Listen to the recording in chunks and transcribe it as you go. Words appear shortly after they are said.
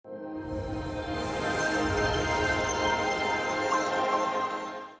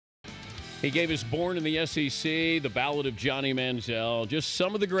He gave us Born in the SEC, The Ballad of Johnny Manziel, just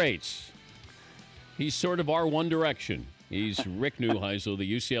some of the greats. He's sort of our One Direction. He's Rick Neuheisel,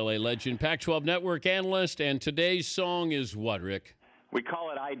 the UCLA legend, Pac-12 Network analyst, and today's song is what, Rick? We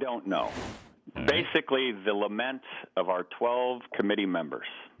call it I Don't Know. All right. Basically, the lament of our 12 committee members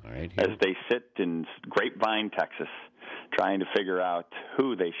All right, as they sit in Grapevine, Texas, trying to figure out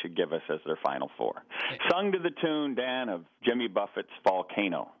who they should give us as their Final Four. Sung to the tune, Dan, of Jimmy Buffett's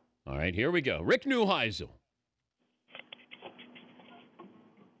Volcano. All right, here we go. Rick Neuheisel.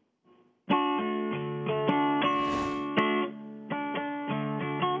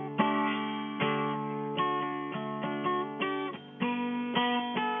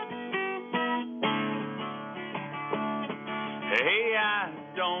 Hey, I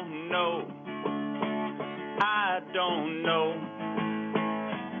don't know. I don't know.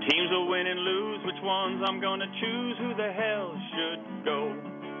 Teams will win and lose. Which ones I'm gonna choose? Who the hell should go?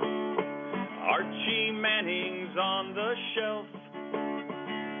 Archie Manning's on the shelf.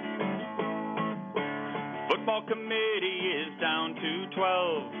 Football committee is down to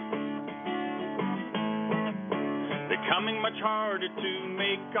 12. Becoming much harder to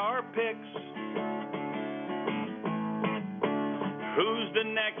make our picks. Who's the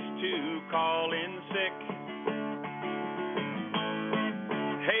next to call in sick?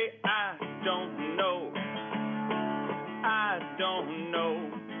 Hey, I don't know. I don't know.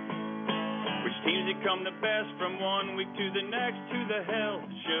 Which teams become the best from one week to the next? Who the hell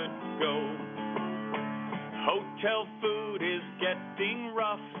should go? Hotel food is getting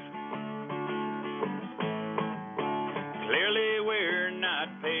rough. Clearly we're not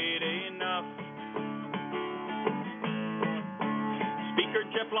paid enough. Speaker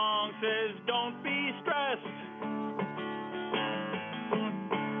Jeff Long says don't be stressed.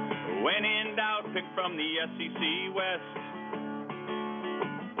 When in doubt, pick from the SEC West.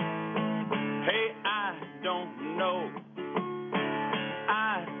 Hey, I don't know.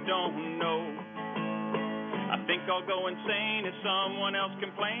 I don't know. I think I'll go insane if someone else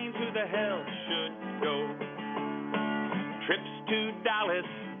complains. Who the hell should go? Trips to Dallas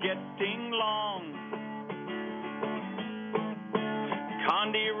getting long.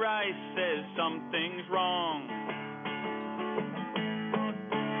 Condi Rice says something's wrong.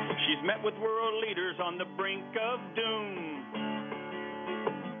 She's met with world leaders on the brink of doom.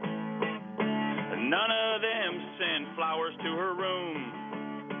 None of them send flowers to her room.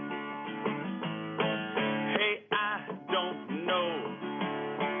 Hey, I don't know.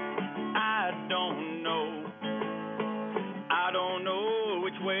 I don't know. I don't know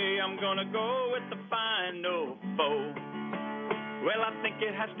which way I'm gonna go with the final foe. Well, I think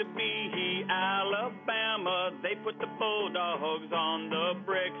it has to be Alabama. They put the Bulldogs on the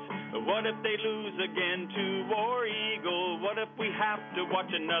bricks. What if they lose again to War Eagle? What if we have to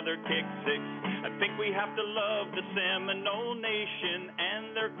watch another kick six? I think we have to love the Seminole Nation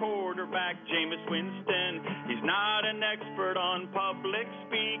and their quarterback, Jameis Winston. He's not an expert on public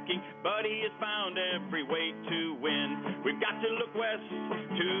speaking, but he has found every way to win. We've got to look west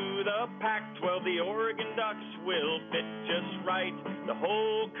to the Pac-12. The Oregon Ducks will fit just right. The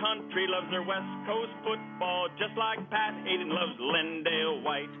whole country loves their West Coast football, just like Pat Hayden loves Lendale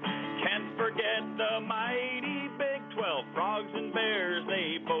White. Can't forget the mighty Big 12. Frogs and Bears,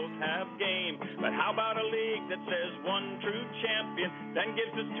 they both have game. But how about a league that says one true champion, then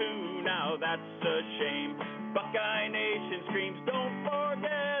gives us two? Now that's a shame. Buckeye Nation screams, don't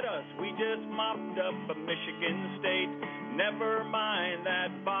forget us. We just mopped up a Michigan State. Never mind that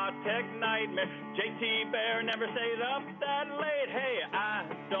Vatech nightmare. JT Bear never stays up that late. Hey, I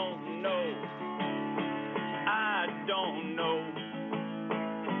don't know. I don't know.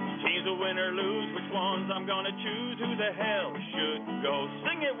 Teams will win or lose. Which ones I'm gonna choose? Who the hell should go?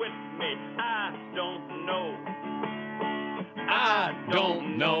 Sing it with me. I don't know. I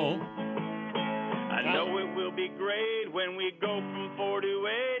don't know. I know it will be great when we go from 4 to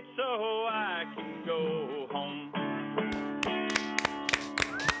 8, so I can go home.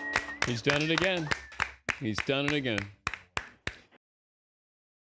 He's done it again. He's done it again.